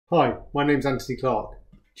Hi, my name's Anthony Clark,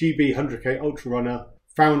 GB 100k Ultra Runner,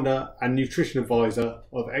 founder and nutrition advisor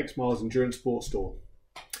of XMiles Endurance Sports Store.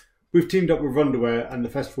 We've teamed up with Underwear and the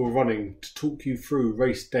Festival of Running to talk you through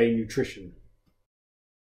race day nutrition.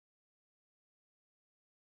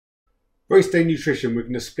 Race day nutrition we're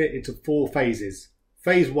going to split into 4 phases.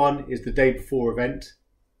 Phase 1 is the day before event,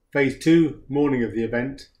 Phase 2 morning of the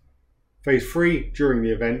event, Phase 3 during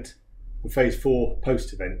the event, and Phase 4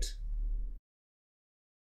 post event.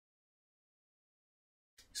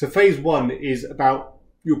 So Phase 1 is about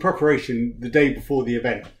your preparation the day before the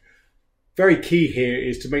event. Very key here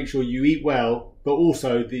is to make sure you eat well, but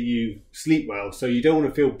also that you sleep well, so you don't want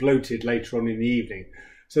to feel bloated later on in the evening.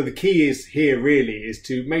 So the key is here really is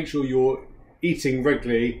to make sure you're eating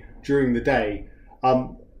regularly during the day.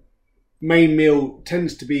 Main meal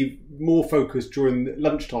tends to be more focused during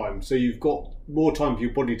lunchtime, so you've got more time for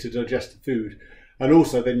your body to digest the food, and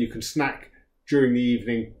also then you can snack during the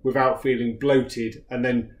evening without feeling bloated, and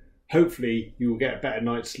then hopefully you will get a better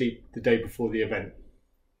night's sleep the day before the event.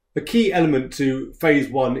 A key element to Phase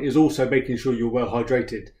 1 is also making sure you're well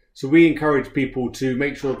hydrated. So we encourage people to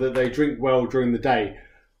make sure that they drink well during the day.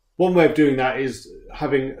 One way of doing that is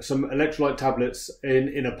having some electrolyte tablets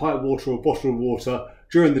in a pint of water or a bottle of water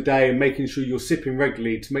during the day, and making sure you're sipping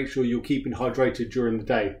regularly to make sure you're keeping hydrated during the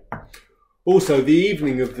day. Also, the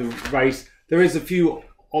evening of the race, there is a few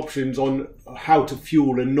options on how to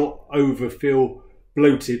fuel and not feel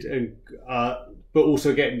bloated, and but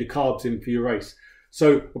also getting the carbs in for your race.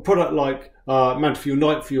 So a product like Fuel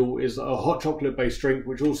Night Fuel is a hot chocolate based drink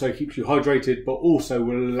which also keeps you hydrated, but also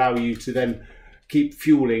will allow you to then keep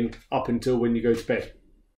fueling up until when you go to bed.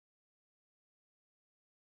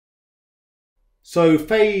 So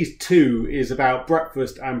Phase 2 is about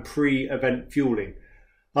breakfast and pre-event fueling.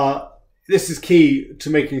 This is key to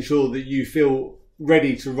making sure that you feel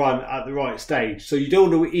ready to run at the right stage. So you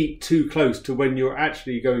don't want to eat too close to when you're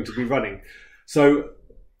actually going to be running. So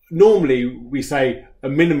normally we say a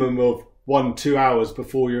minimum of 1-2 hours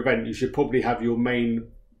before your event, you should probably have your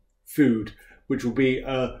main food, which will be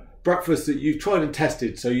a breakfast that you've tried and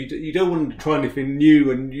tested. So you don't want to try anything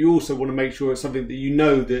new, and you also want to make sure it's something that you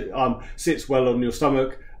know that sits well on your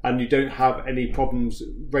stomach, and you don't have any problems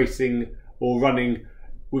racing or running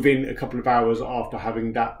within a couple of hours after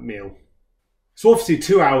having that meal. So obviously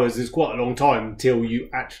 2 hours is quite a long time until you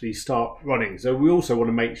actually start running. So we also want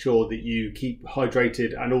to make sure that you keep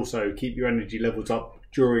hydrated and also keep your energy levels up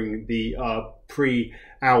during the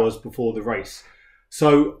pre-hours before the race.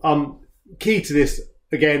 So key to this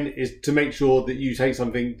again is to make sure that you take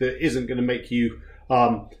something that isn't going to make you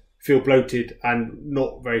feel bloated and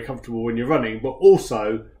not very comfortable when you're running, but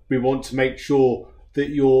also we want to make sure that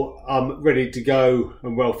you're ready to go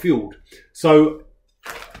and well fueled. So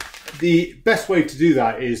the best way to do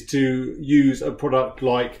that is to use a product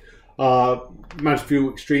like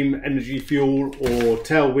Fuel Extreme Energy Fuel or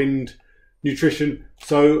Tailwind Nutrition.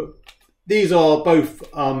 So these are both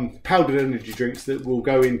powdered energy drinks that will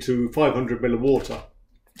go into 500 ml of water.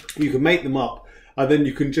 You can make them up, and then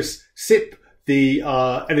you can just sip the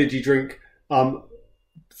energy drink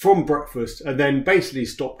from breakfast, and then basically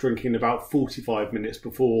stop drinking about 45 minutes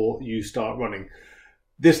before you start running.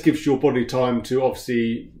 This gives your body time to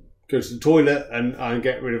obviously go to the toilet and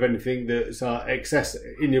get rid of anything that's excess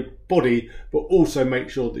in your body, but also make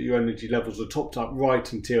sure that your energy levels are topped up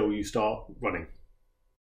right until you start running.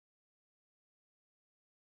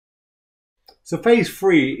 So Phase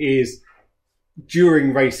 3 is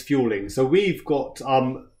during race fueling. So we've got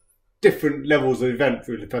different levels of event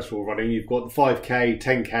through the festival running. You've got the 5k,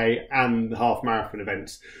 10k and the half marathon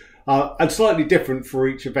events, and slightly different for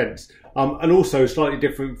each event, and also slightly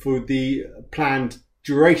different for the planned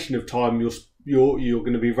duration of time you're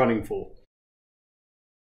going to be running for.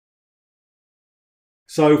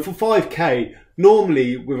 So for 5k,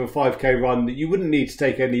 normally with a 5k run, that you wouldn't need to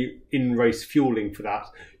take any in-race fueling for that.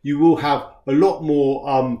 You will have a lot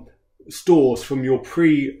more stores from your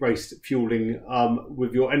pre-race fueling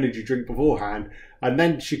with your energy drink beforehand, and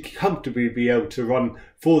then should comfortably be able to run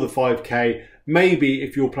for the 5k. Maybe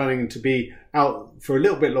if you're planning to be out for a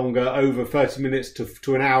little bit longer, over 30 minutes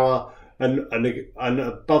to an hour, and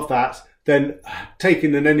above that, then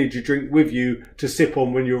taking an energy drink with you to sip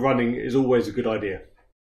on when you're running is always a good idea.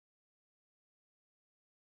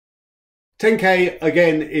 10k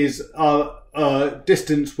again is a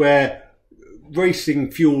distance where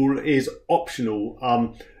racing fuel is optional.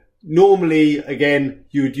 Normally, again,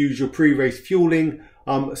 you would use your pre-race fueling.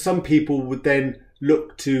 Some people would then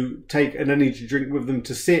look to take an energy drink with them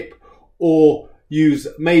to sip, or use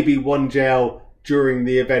maybe one gel during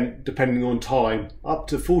the event, depending on time. Up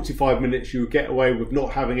to 45 minutes you would get away with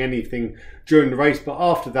not having anything during the race, but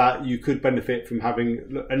after that you could benefit from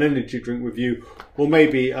having an energy drink with you, or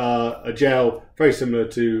maybe a gel very similar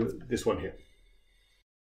to this one here.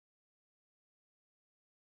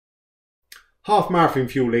 Half marathon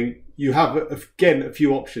fueling, you have again a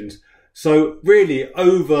few options. So really,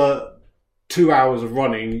 over 2 hours of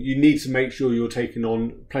running, you need to make sure you're taking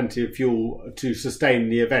on plenty of fuel to sustain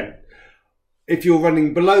the event. If you're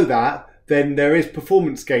running below that, then there is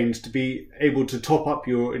performance gains to be able to top up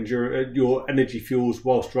your energy fuels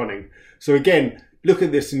whilst running. So again, look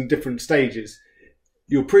at this in different stages.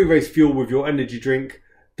 Your pre-race fuel with your energy drink,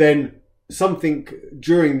 then something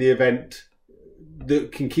during the event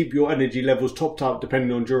that can keep your energy levels topped up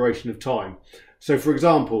depending on duration of time. So for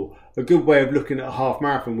example, a good way of looking at a half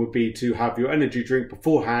marathon would be to have your energy drink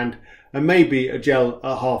beforehand and maybe a gel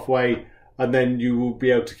at halfway, and then you will be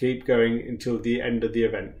able to keep going until the end of the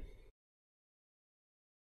event.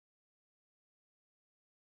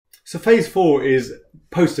 So phase 4 is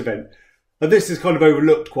post-event. And this is kind of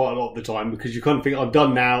overlooked quite a lot of the time because you kind of think, I'm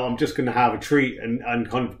done now, I'm just going to have a treat and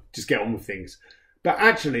kind of just get on with things. But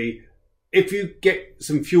actually, if you get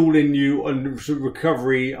some fuel in you and some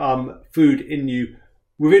recovery food in you,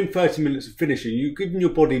 within 30 minutes of finishing, you've given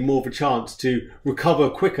your body more of a chance to recover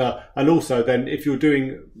quicker. And also then if you're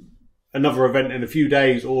doing another event in a few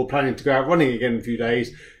days or planning to go out running again in a few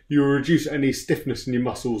days, you will reduce any stiffness in your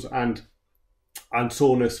muscles and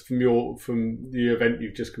soreness from the event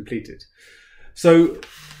you've just completed. So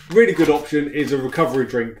really good option is a recovery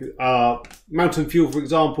drink. Mountain Fuel, for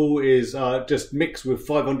example, is just mixed with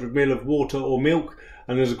 500 ml of water or milk,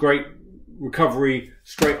 and there's a great recovery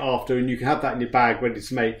straight after, and you can have that in your bag ready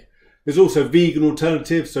to make. There's also vegan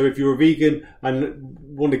alternatives. So if you're a vegan and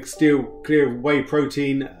want to steer clear of whey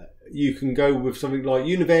protein, you can go with something like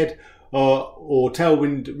Unived or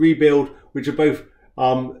Tailwind Rebuild, which are both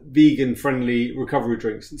vegan friendly recovery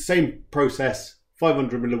drinks. Same process,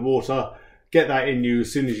 500 ml of water, get that in you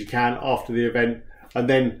as soon as you can after the event, and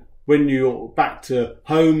then when you're back to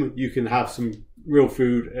home you can have some real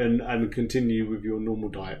food and continue with your normal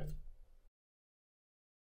diet.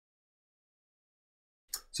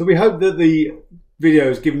 So we hope that the video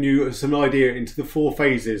has given you some idea into the 4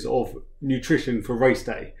 phases of nutrition for race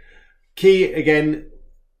day. Key, again,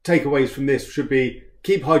 takeaways from this should be: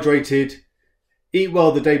 keep hydrated, eat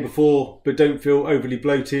well the day before but don't feel overly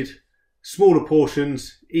bloated, smaller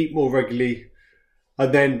portions, eat more regularly,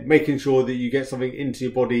 and then making sure that you get something into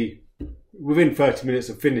your body within 30 minutes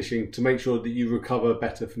of finishing to make sure that you recover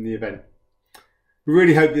better from the event. We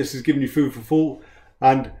really hope this has given you food for thought,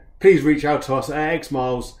 and please reach out to us at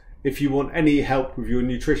XMiles if you want any help with your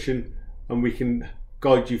nutrition, and we can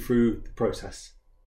guide you through the process.